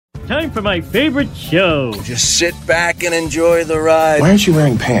time for my favorite show. Just sit back and enjoy the ride. Why aren't you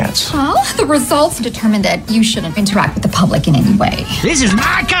wearing pants? Well, the results determined that you shouldn't interact with the public in any way. This is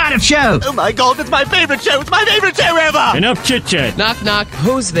my kind of show. Oh my God, it's my favorite show. It's my favorite show ever. Enough chit-chat. Knock, knock.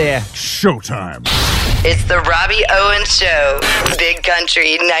 Who's there? Showtime. It's the Robbie Owens Show. Big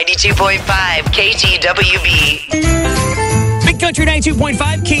Country 92.5 KTWB. Big Country 92.5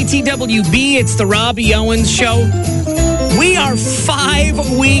 KTWB. It's the Robbie Owens Show. We are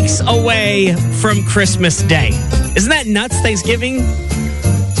 5 weeks away from Christmas Day. Isn't that nuts? Thanksgiving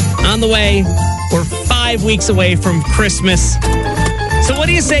on the way. We're 5 weeks away from Christmas. So what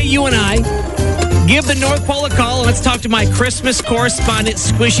do you say, you and I give the North Pole a call and let's talk to my Christmas correspondent,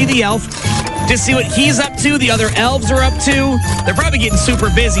 Squishy the Elf, to see what he's up to, the other elves are up to. They're probably getting super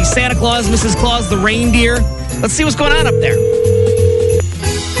busy. Santa Claus, Mrs. Claus, the reindeer. Let's see what's going on up there.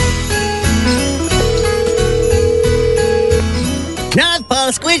 North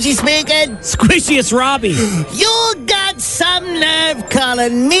Pole, Squishy speaking. Squishy, it's Robbie. You got some nerve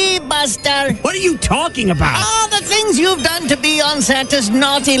calling me, Buster. What are you talking about? All the things you've done to be on Santa's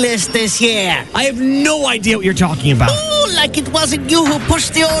naughty list this year. I have no idea what you're talking about. Oh, like it wasn't you who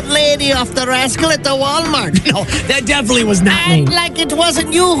pushed the old lady off the rascal at the Walmart. No, that definitely was not me. And like it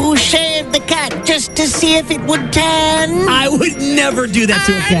wasn't you who shaved the cat just to see if it would tan. I would never do that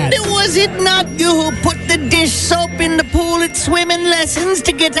to a cat. And was it not you who put the dish soap in the pool at swimming lessons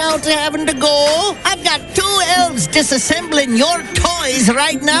to get out to having to go? I've got 2 elves disassembling your toys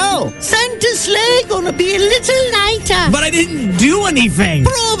right now. Santa's sleigh gonna be a little lighter. But I didn't do anything.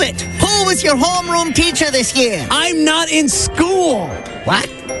 Prove it. Who was your homeroom teacher this year? I'm not in school. What?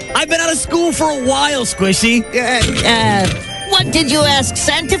 I've been out of school for a while, Squishy. What did you ask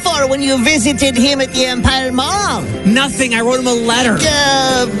Santa for when you visited him at the Empire Mall? Nothing. I wrote him a letter.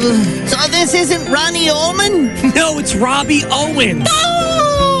 So this isn't Ronnie Oman? No, it's Robbie Owens.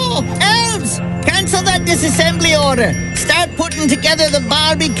 Oh! Elves! Cancel that disassembly order. Start putting together the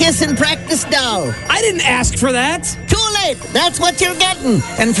Barbie kiss and practice doll. I didn't ask for that. Too late. That's what you're getting.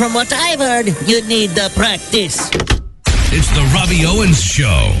 And from what I've heard, you need the practice. It's the Robbie Owens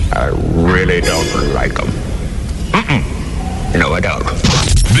Show. I really don't like them. No, I don't.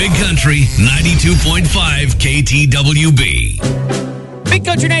 Big Country 92.5 KTWB. Big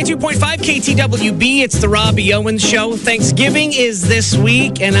Country 92.5 KTWB. It's the Robbie Owens Show. Thanksgiving is this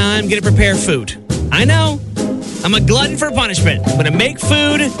week, and I'm going to prepare food. I know. I'm a glutton for punishment. I'm going to make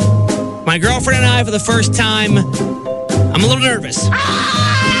food. My girlfriend and I, for the first time, I'm a little nervous.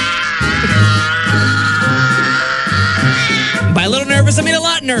 By a little nervous, I mean a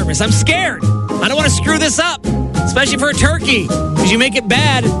lot nervous. I'm scared. I don't want to screw this up, especially for a turkey, because you make it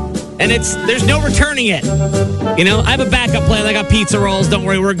bad, and there's no returning it. You know, I have a backup plan. I got pizza rolls. Don't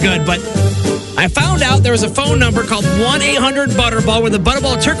worry, we're good. But I found out there was a phone number called 1-800-BUTTERBALL, where the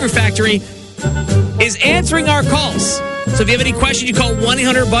Butterball Turkey Factory is answering our calls. So if you have any questions, you call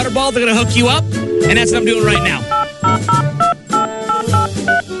 1-800-BUTTERBALL. They're going to hook you up, and that's what I'm doing right now.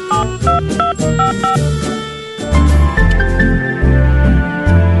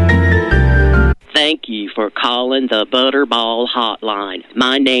 Thank you for calling the Butterball Hotline.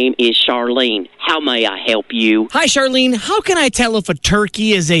 My name is Charlene. How may I help you? Hi, Charlene. How can I tell if a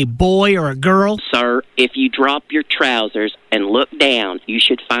turkey is a boy or a girl? Sir, if you drop your trousers and look down, you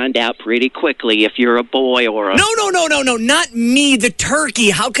should find out pretty quickly if you're a boy or a... No, not me, the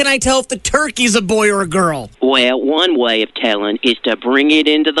turkey. How can I tell if the turkey's a boy or a girl? Well, one way of telling is to bring it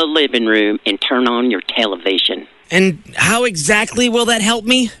into the living room and turn on your television. And how exactly will that help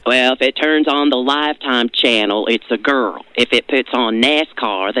me? Well, if it turns on the Lifetime channel, it's a girl. If it puts on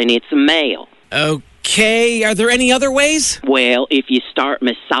NASCAR, then it's a male. Okay, are there any other ways? Well, if you start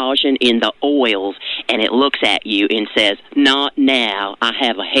massaging in the oils and it looks at you and says, "Not now, I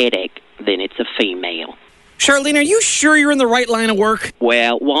have a headache," then it's a female. Charlene, are you sure you're in the right line of work?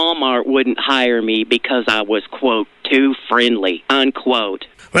 Well, Walmart wouldn't hire me because I was, quote, too friendly, unquote.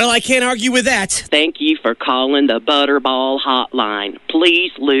 Well, I can't argue with that. Thank you for calling the Butterball Hotline.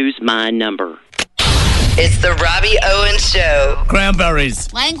 Please lose my number. It's the Robbie Owens Show. Cranberries.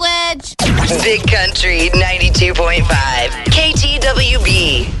 Language. Big Country 92.5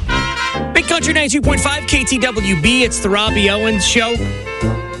 KTWB. Big Country 92.5 KTWB. It's the Robbie Owens Show.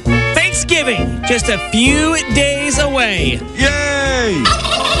 Thanksgiving, just a few days away. Yay!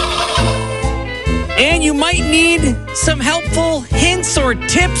 And you might need some helpful hints or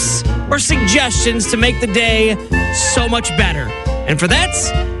tips or suggestions to make the day so much better. And for that,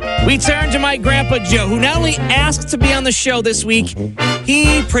 we turn to my Grandpa Joe, who not only asked to be on the show this week,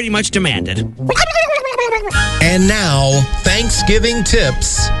 he pretty much demanded. And now, Thanksgiving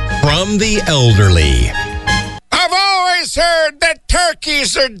tips from the elderly. I've always always heard that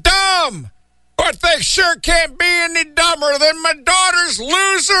turkeys are dumb, but they sure can't be any dumber than my daughter's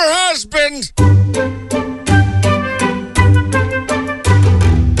loser husband.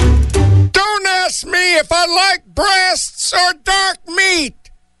 Don't ask me if I like breasts or dark meat.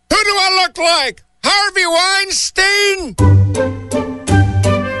 Who do I look like? Harvey Weinstein?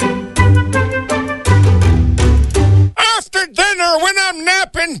 After dinner, when I'm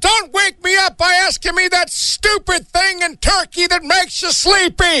napping, don't wake me up by asking me that stupid thing in turkey that makes you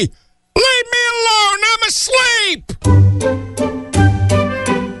sleepy. Leave me alone, I'm asleep.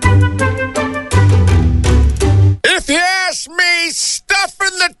 If you ask me,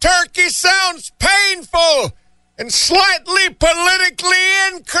 stuffing the turkey sounds painful and slightly politically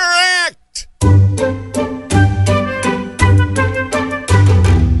incorrect.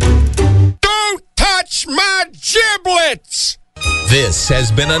 Don't touch my giblets! This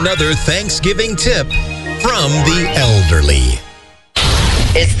has been another Thanksgiving tip from the elderly.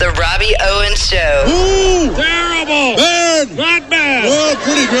 It's the Robbie Owens Show. Ooh! Terrible! Bad! Not bad! Oh,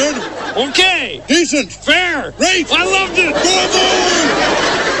 pretty good. Okay! Decent. Fair! Great! I loved it!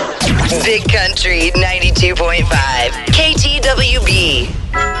 Go Big Country 92.5 KTWB.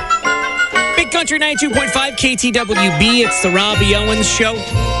 Big Country 92.5 KTWB. It's the Robbie Owens Show.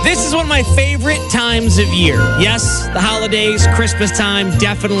 This is one of my favorite times of year. Yes, the holidays, Christmas time,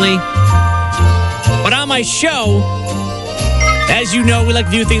 definitely. But on my show, as you know, we like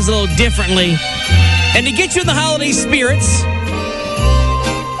to do things a little differently. And to get you in the holiday spirits,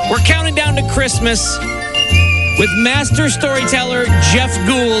 we're counting down to Christmas with master storyteller Jeff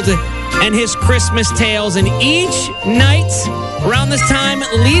Gould and his Christmas tales. And each night around this time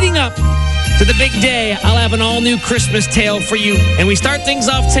leading up to the big day, I'll have an all-new Christmas tale for you. And we start things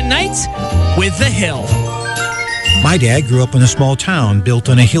off tonight with The Hill. My dad grew up in a small town built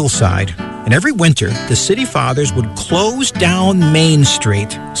on a hillside. And every winter, the city fathers would close down Main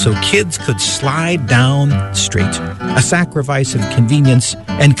Street so kids could slide down the street. A sacrifice of convenience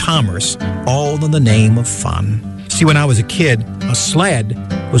and commerce, all in the name of fun. See, when I was a kid, a sled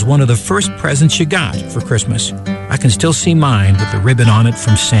was one of the first presents you got for Christmas. I can still see mine with the ribbon on it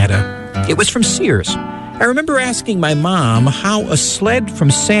from Santa. It was from Sears. I remember asking my mom how a sled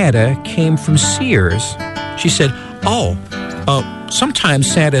from Santa came from Sears. She said, sometimes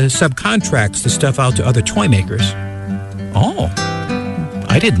Santa subcontracts the stuff out to other toy makers. Oh,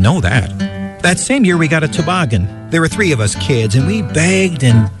 I didn't know that. That same year, we got a toboggan. There were 3 of us kids, and we begged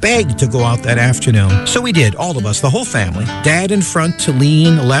and begged to go out that afternoon. So we did, all of us, the whole family. Dad in front to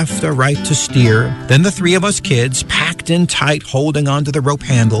lean, left or right to steer. Then the 3 of us kids, packed in tight, holding onto the rope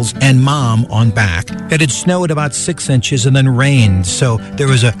handles, and Mom on back. It had snowed about 6 inches and then rained, so there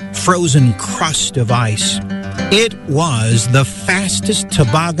was a frozen crust of ice. It was the fastest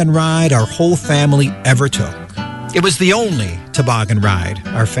toboggan ride our whole family ever took. It was the only toboggan ride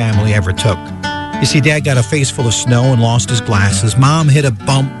our family ever took. You see, Dad got a face full of snow and lost his glasses. Mom hit a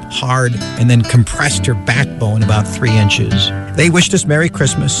bump hard and then compressed her backbone about 3 inches. They wished us Merry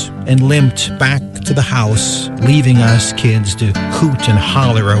Christmas and limped back to the house, leaving us kids to hoot and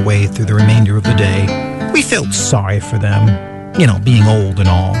holler our way through the remainder of the day. We felt sorry for them, being old and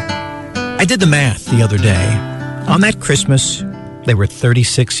all. I did the math the other day. On that Christmas, they were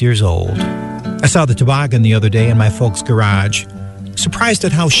 36 years old. I saw the toboggan the other day in my folks' garage. Surprised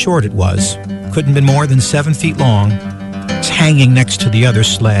at how short it was. Couldn't have been more than 7 feet long. It's hanging next to the other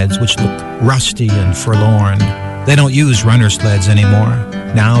sleds, which look rusty and forlorn. They don't use runner sleds anymore.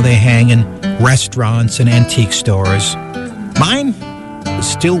 Now they hang in restaurants and antique stores. Mine is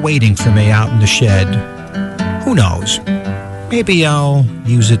still waiting for me out in the shed. Who knows? Maybe I'll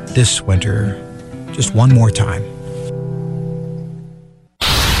use it this winter. Just one more time.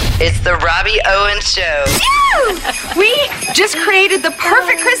 It's the Robbie Owens Show. We just created the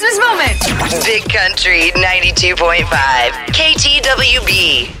perfect Christmas moment. Big Country 92.5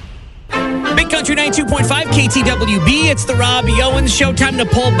 KTWB. Big Country 92.5 KTWB. It's the Robbie Owens Show. Time to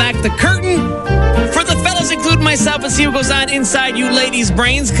pull back the curtain for the fellas, including myself, and see what goes on inside you ladies'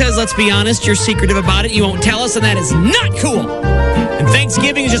 brains. Because let's be honest, you're secretive about it. You won't tell us, and that is not cool. And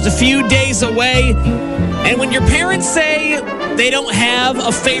Thanksgiving is just a few days away. And when your parents say they don't have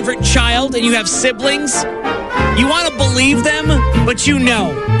a favorite child and you have siblings, you want to believe them, but you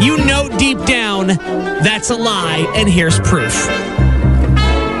know deep down that's a lie, and here's proof.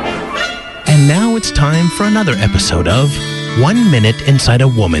 And now it's time for another episode of 1 Minute Inside a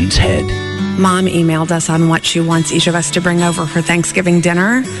Woman's Head. Mom emailed us on what she wants each of us to bring over for Thanksgiving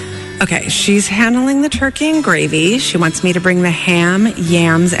dinner. Okay, she's handling the turkey and gravy. She wants me to bring the ham,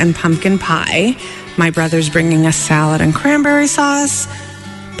 yams, and pumpkin pie. My brother's bringing a salad and cranberry sauce.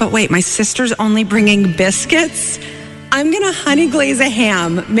 But wait, my sister's only bringing biscuits? I'm going to honey glaze a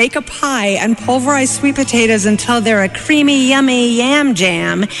ham, make a pie, and pulverize sweet potatoes until they're a creamy, yummy yam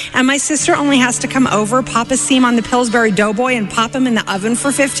jam. And my sister only has to come over, pop a seam on the Pillsbury Doughboy, and pop them in the oven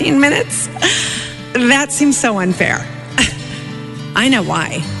for 15 minutes. That seems so unfair. I know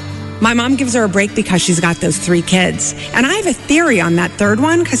why. My mom gives her a break because she's got those 3 kids. And I have a theory on that third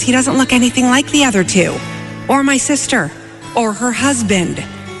one because he doesn't look anything like the other 2. Or my sister. Or her husband.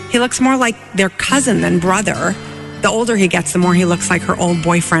 He looks more like their cousin than brother. The older he gets, the more he looks like her old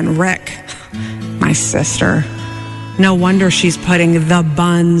boyfriend, Rick. My sister. No wonder she's putting the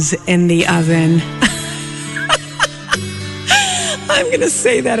buns in the oven. I'm going to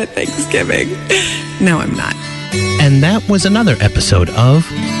say that at Thanksgiving. No, I'm not. And that was another episode of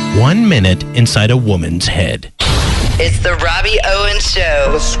 1 Minute Inside a Woman's Head. It's the Robbie Owens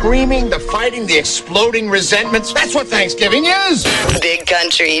Show. The screaming, the fighting, the exploding resentments. That's what Thanksgiving is. Big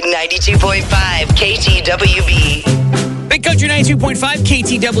Country 92.5 KTWB. Big Country 92.5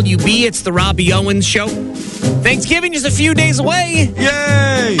 KTWB. It's the Robbie Owens Show. Thanksgiving is a few days away.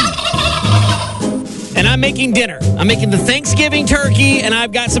 Yay! And I'm making dinner. I'm making the Thanksgiving turkey, and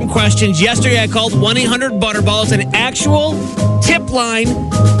I've got some questions. Yesterday, I called 1-800-Butterballs, an actual tip line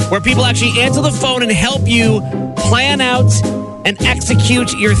where people actually answer the phone and help you plan out and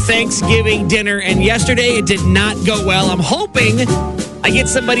execute your Thanksgiving dinner. And yesterday, it did not go well. I'm hoping I get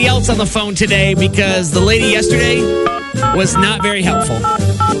somebody else on the phone today because the lady yesterday was not very helpful.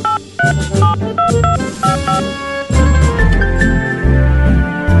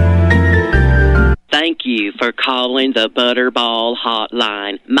 Thank you for calling the Butterball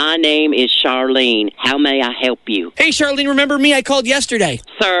Hotline. My name is Charlene. How may I help you? Hey, Charlene, remember me? I called yesterday.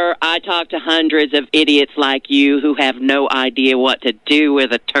 Sir, I talk to hundreds of idiots like you who have no idea what to do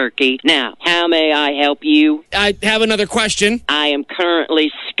with a turkey. Now, how may I help you? I have another question. I am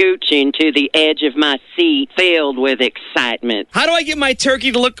currently scooching to the edge of my seat, filled with excitement. How do I get my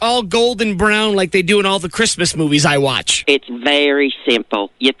turkey to look all golden brown like they do in all the Christmas movies I watch? It's very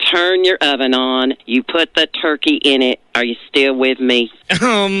simple. You turn your oven on, you put the turkey in it. Are you still with me?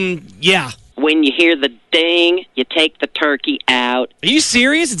 Yeah. When you hear the ding, you take the turkey out. Are you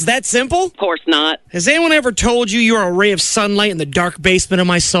serious? It's that simple? Of course not. Has anyone ever told you you're a ray of sunlight in the dark basement of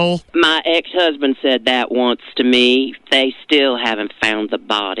my soul? My ex-husband said that once to me. They still haven't found the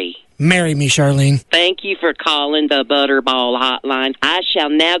body. Marry me, Charlene. Thank you for calling the Butterball Hotline. I shall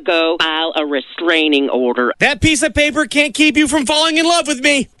now go file a restraining order. That piece of paper can't keep you from falling in love with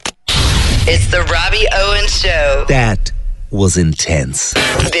me. It's the Robbie Owens Show. That was intense.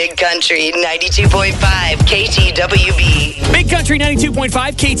 Big Country 92.5 KTWB. Big Country 92.5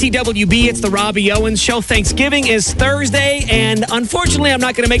 KTWB. It's the Robbie Owens Show. Thanksgiving is Thursday, and unfortunately, I'm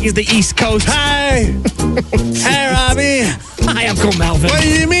not going to make it to the East Coast. Hi. Hey, Robbie. Hi, Uncle Melvin. What do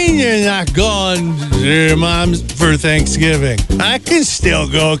you mean you're not going to your mom's for Thanksgiving? I can still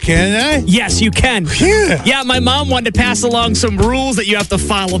go, can I? Yes, you can. Yeah. My mom wanted to pass along some rules that you have to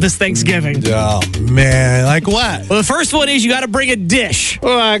follow this Thanksgiving. Oh, man. Like what? Well, the first one is you got to bring a dish.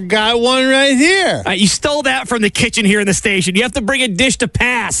 Oh, I got one right here. You stole that from the kitchen here in the station. You have to bring a dish to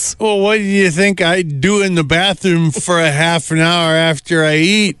pass. Well, what do you think I do in the bathroom for a half an hour after I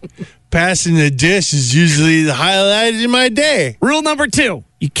eat? Passing the dish is usually the highlight of my day. Rule number 2,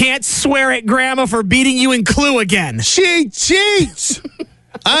 you can't swear at Grandma for beating you in Clue again. She cheats.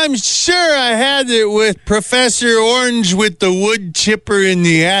 I'm sure I had it with Professor Orange with the wood chipper in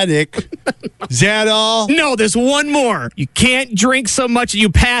the attic. Is that all? No, there's one more. You can't drink so much that you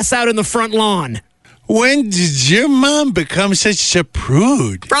pass out in the front lawn. When did your mom become such a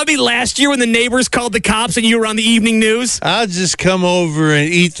prude? Probably last year when the neighbors called the cops and you were on the evening news. I'll just come over and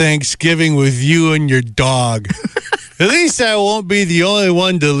eat Thanksgiving with you and your dog. At least I won't be the only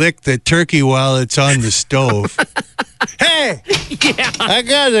one to lick the turkey while it's on the stove. Hey! Yeah. I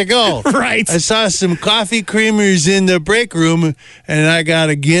gotta go. Right. I saw some coffee creamers in the break room, and I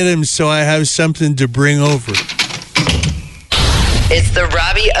gotta get them so I have something to bring over. It's the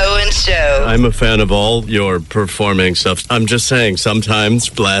Robbie Owens Show. I'm a fan of all your performing stuff. I'm just saying,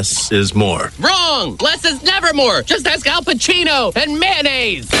 sometimes less is more. Wrong! Less is never more. Just ask Al Pacino and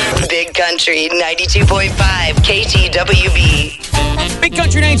mayonnaise. Big Country 92.5 KTWB. Big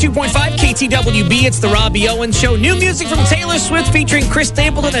Country 92.5 KTWB. It's the Robbie Owens Show. New music from Taylor Swift featuring Chris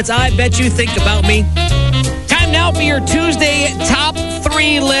Stapleton. That's I Bet You Think About Me. Time now for your Tuesday top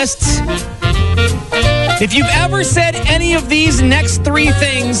 3 lists. If you've ever said any of these next 3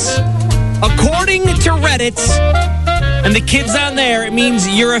 things, according to Reddit and the kids on there, it means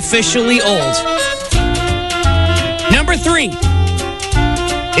you're officially old. Number 3,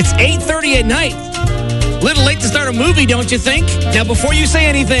 it's 8:30 at night. Little late to start a movie, don't you think? Now, before you say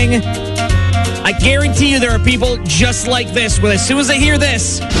anything, I I guarantee you there are people just like this, where as soon as they hear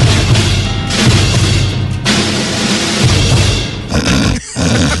this,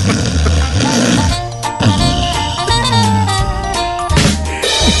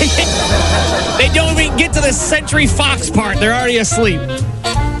 they don't even get to the Century Fox part. They're already asleep.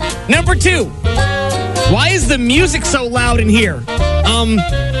 Number 2. Why is the music so loud in here?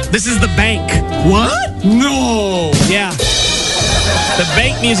 This is the bank. What? No. Yeah. The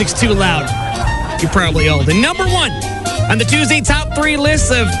bank music's too loud. You're probably old. And number 1 on the Tuesday top 3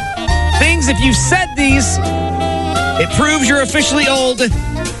 list of things, if you said these, it proves you're officially old.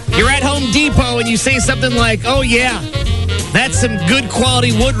 You're at Home Depot and you say something like, oh yeah, that's some good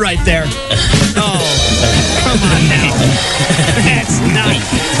quality wood right there. Oh, come on now. That's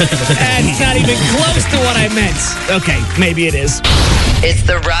not even close to what I meant. Okay, maybe it is. It's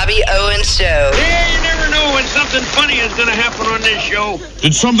the Robbie Owens Show. Yeah, you never know when something funny is going to happen on this show.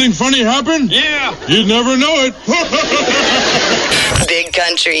 Did something funny happen? Yeah. You'd never know it. Big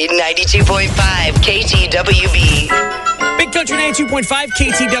Country 92.5 KTWB. Big Country 92.5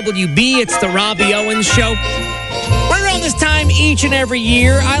 KTWB. It's the Robbie Owens Show. Right around this time each and every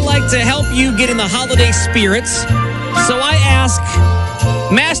year, I like to help you get in the holiday spirits. So I ask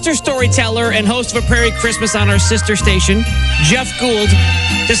master storyteller and host of A Prairie Christmas on our sister station, Jeff Gould,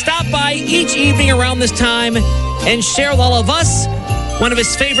 to stop by each evening around this time and share with all of us one of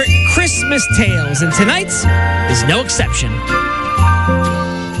his favorite Christmas tales. And tonight's is no exception.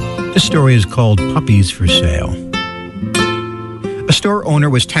 This story is called Puppies for Sale. A store owner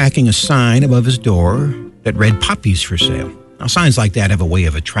was tacking a sign above his door that read Puppies for Sale. Now, signs like that have a way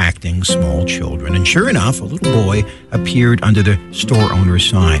of attracting small children. And sure enough, a little boy appeared under the store owner's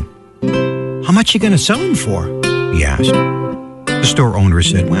sign. How much you going to sell him for? He asked. The store owner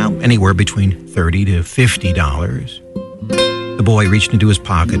said, well, anywhere between $30 to $50. The boy reached into his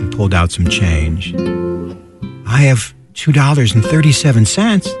pocket and pulled out some change. I have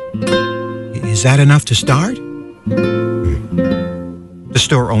 $2.37. Is that enough to start? The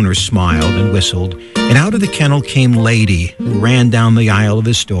store owner smiled and whistled, and out of the kennel came Lady, who ran down the aisle of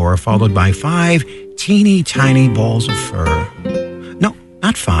his store, followed by 5 teeny tiny balls of fur. No,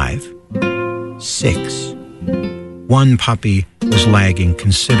 not 5. 6. One puppy was lagging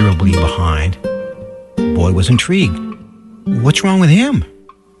considerably behind. The boy was intrigued. What's wrong with him?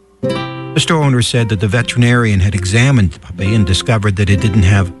 The store owner said that the veterinarian had examined the puppy and discovered that it didn't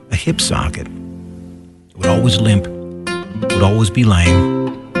have a hip socket. It would always limp. Would always be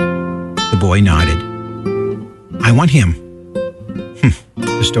lame. The boy nodded. I want him.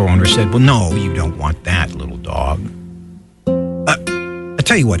 The store owner said, well, no, you don't want that little dog. I'll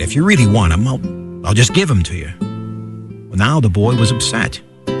tell you what, if you really want him, I'll just give him to you. Well, now the boy was upset.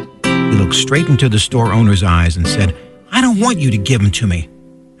 He looked straight into the store owner's eyes and said, I don't want you to give him to me.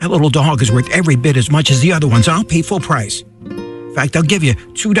 That little dog is worth every bit as much as the other ones. I'll pay full price. In fact, I'll give you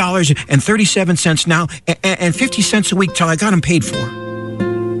 $2.37 now and 50 cents a week till I got him paid for.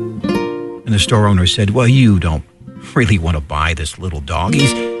 And the store owner said, well, you don't really want to buy this little dog.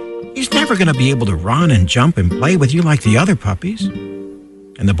 He's never going to be able to run and jump and play with you like the other puppies.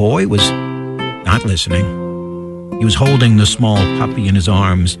 And the boy was not listening. He was holding the small puppy in his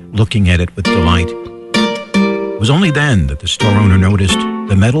arms, looking at it with delight. It was only then that the store owner noticed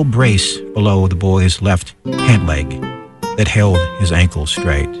the metal brace below the boy's left pant leg that held his ankle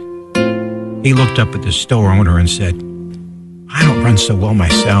straight. He looked up at the store owner and said, I don't run so well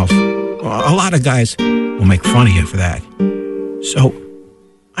myself. A lot of guys will make fun of you for that. So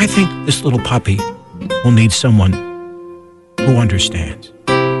I think this little puppy will need someone who understands.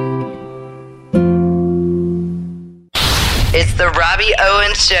 It's the Robbie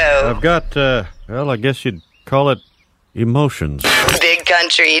Owens Show. I've got, I guess you'd call it emotions. Big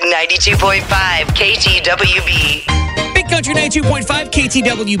Country 92.5 KTWB. Big Country 92.5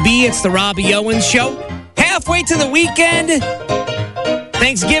 KTWB. It's the Robbie Owens Show. Halfway to the weekend.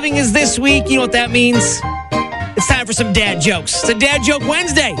 Thanksgiving is this week. You know what that means? It's time for some dad jokes. It's a Dad Joke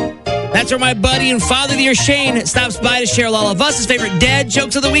Wednesday. That's where my buddy and father of the year, Shane, stops by to share with all of us his favorite dad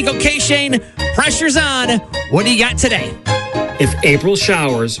jokes of the week. Okay, Shane, pressure's on. What do you got today? If April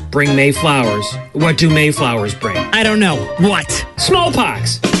showers bring May flowers, what do May flowers bring? I don't know. What?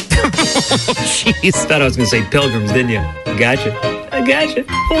 Smallpox. Jeez. Thought I was going to say pilgrims, didn't you? I gotcha.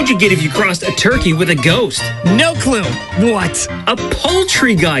 What would you get if you crossed a turkey with a ghost? No clue. What? A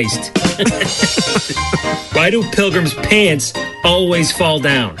poultrygeist. Why do pilgrims' pants always fall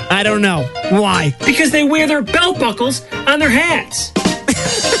down? I don't know. Why? Because they wear their belt buckles on their hats.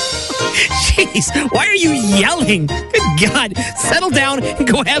 Jeez, why are you yelling? Good God. Settle down and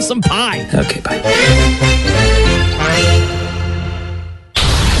go have some pie. Okay, bye.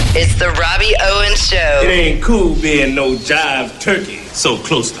 It's the Robbie Owens Show. It ain't cool being no jive turkey so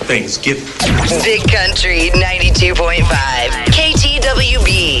close to Thanksgiving. Big Country 92.5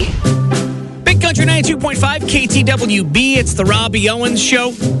 KTWB. Big Country 92.5 KTWB. It's the Robbie Owens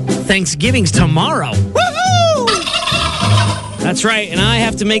Show. Thanksgiving's tomorrow. Woohoo! That's right, and I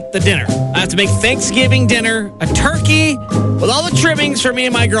have to make the dinner. I have to make Thanksgiving dinner, a turkey with all the trimmings for me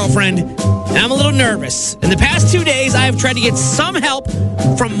and my girlfriend. And I'm a little nervous. In the past 2 days, I have tried to get some help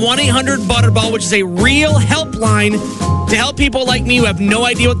from 1-800-Butterball, which is a real helpline to help people like me who have no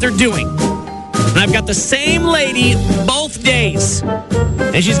idea what they're doing. And I've got the same lady both days.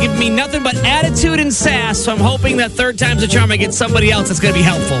 And she's giving me nothing but attitude and sass, so I'm hoping that third time's a charm I get somebody else that's going to be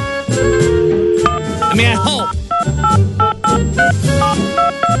helpful. I mean, I hope.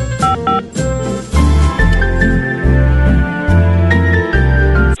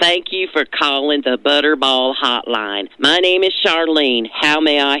 Thank you for calling the Butterball Hotline. My name is Charlene. How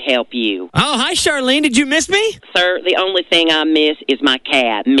may I help you? Oh, hi, Charlene. Did you miss me? Sir, the only thing I miss is my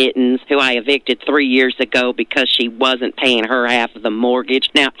cat, Mittens, who I evicted 3 years ago because she wasn't paying her half of the mortgage.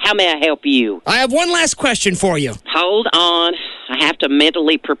 Now, how may I help you? I have one last question for you. Hold on. I have to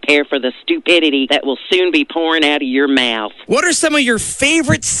mentally prepare for the stupidity that will soon be pouring out of your mouth. What are some of your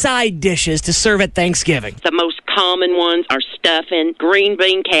favorite side dishes to serve at Thanksgiving? The most common ones are stuffing, green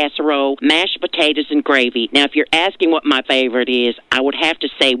bean casserole, mashed potatoes, and gravy. Now, if you're asking what my favorite is, I would have to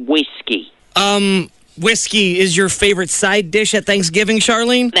say whiskey. Whiskey is your favorite side dish at Thanksgiving,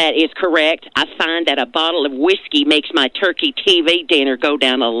 Charlene? That is correct. I find that a bottle of whiskey makes my turkey TV dinner go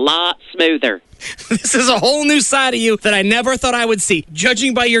down a lot smoother. This is a whole new side of you that I never thought I would see.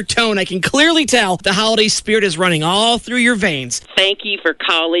 Judging by your tone, I can clearly tell the holiday spirit is running all through your veins. Thank you for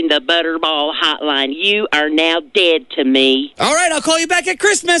calling the Butterball Hotline. You are now dead to me. All right, I'll call you back at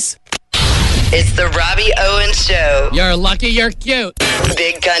Christmas. It's the Robbie Owens Show. You're lucky you're cute.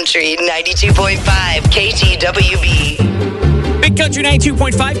 Big Country 92.5 KTWB. Big Country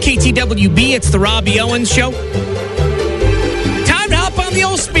 92.5 KTWB. It's the Robbie Owens Show. Time to hop on the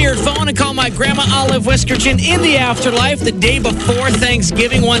old spirit phone and call my grandma Olive Whiskerchin in the afterlife the day before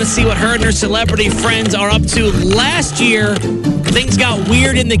Thanksgiving. Want to see what her and her celebrity friends are up to. Last year, things got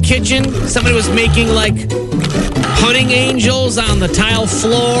weird in the kitchen. Somebody was making like pudding angels on the tile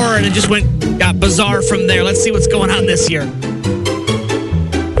floor, and it just got bizarre from there. Let's see what's going on this year.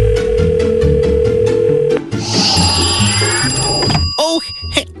 Oh,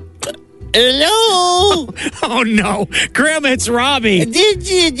 hello. Oh, no. Grandma, it's Robbie. Did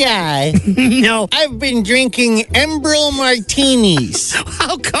you die? No. I've been drinking Embryl martinis.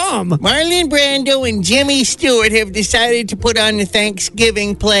 How come? Marlon Brando and Jimmy Stewart have decided to put on the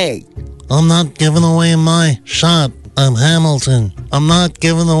Thanksgiving play. I'm not giving away my shot. I'm Hamilton. I'm not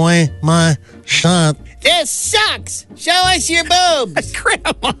giving away my shot. This sucks. Show us your boobs.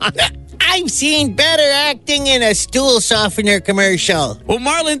 Grandma. I've seen better acting in a stool softener commercial. Well,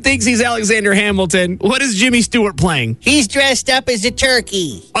 Marlon thinks he's Alexander Hamilton. What is Jimmy Stewart playing? He's dressed up as a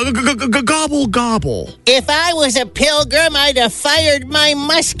turkey. Gobble, gobble. If I was a pilgrim, I'd have fired my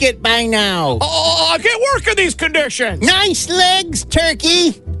musket by now. Oh, I can't work in these conditions. Nice legs,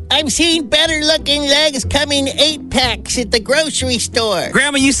 turkey. I've seen better-looking legs come in 8-packs at the grocery store.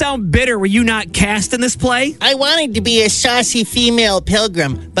 Grandma, you sound bitter. Were you not cast in this play? I wanted to be a saucy female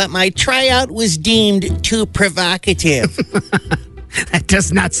pilgrim, but my tryout was deemed too provocative. That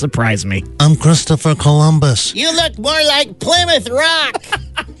does not surprise me. I'm Christopher Columbus. You look more like Plymouth Rock.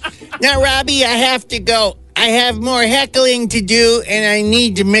 Now, Robbie, I have to go. I have more heckling to do, and I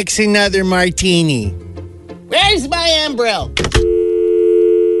need to mix another martini. Where's my Embryl?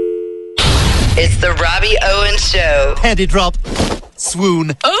 It's the Robbie Owens Show. Panty drop.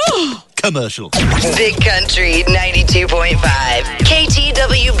 Swoon. Oh! Commercial. Big Country 92.5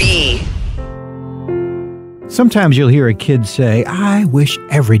 KTWB. Sometimes you'll hear a kid say, I wish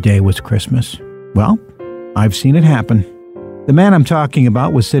every day was Christmas. Well, I've seen it happen. The man I'm talking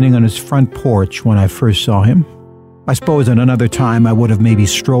about was sitting on his front porch when I first saw him. I suppose at another time I would have maybe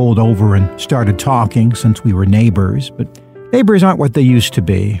strolled over and started talking since we were neighbors, but neighbors aren't what they used to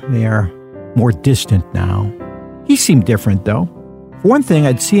be. They are more distant now. He seemed different, though. For one thing,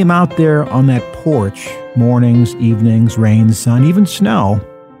 I'd see him out there on that porch, mornings, evenings, rain, sun, even snow.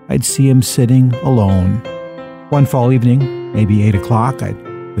 I'd see him sitting alone. One fall evening, maybe 8 o'clock, I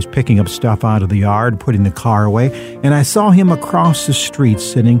was picking up stuff out of the yard, putting the car away, and I saw him across the street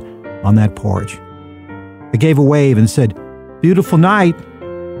sitting on that porch. I gave a wave and said, "Beautiful night."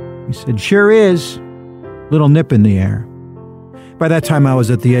 He said, "Sure is." Little nip in the air. By that time, I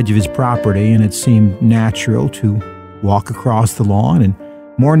was at the edge of his property, and it seemed natural to walk across the lawn, and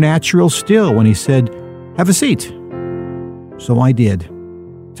more natural still when he said, "Have a seat." So I did.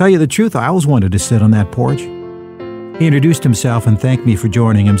 Tell you the truth, I always wanted to sit on that porch. He introduced himself and thanked me for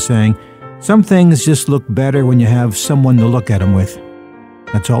joining him, saying, "Some things just look better when you have someone to look at them with."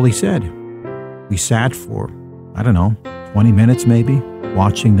 That's all he said. We sat for, 20 minutes maybe,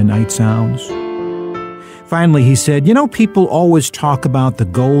 watching the night sounds. Finally, he said, "You know, people always talk about the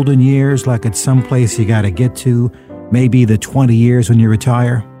golden years like it's someplace you gotta get to, maybe the 20 years when you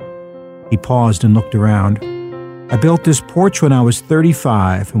retire." He paused and looked around. "I built this porch when I was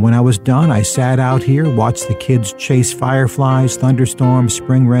 35, and when I was done, I sat out here, watched the kids chase fireflies, thunderstorms,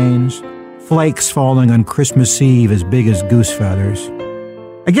 spring rains, flakes falling on Christmas Eve as big as goose feathers."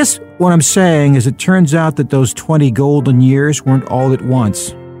 I guess what I'm saying is it turns out that those 20 golden years weren't all at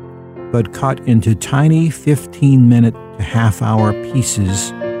once, but cut into tiny 15-minute to half-hour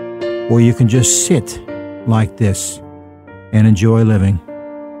pieces where you can just sit like this and enjoy living.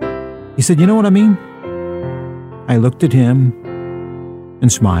 He said, "You know what I mean?" I looked at him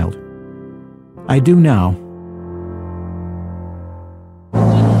and smiled. I do now.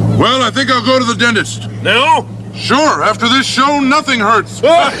 Well, I think I'll go to the dentist. No? Sure, after this show, nothing hurts.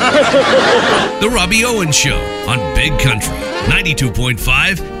 The Robbie Owens Show on Big Country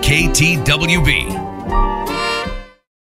 92.5 KTWB.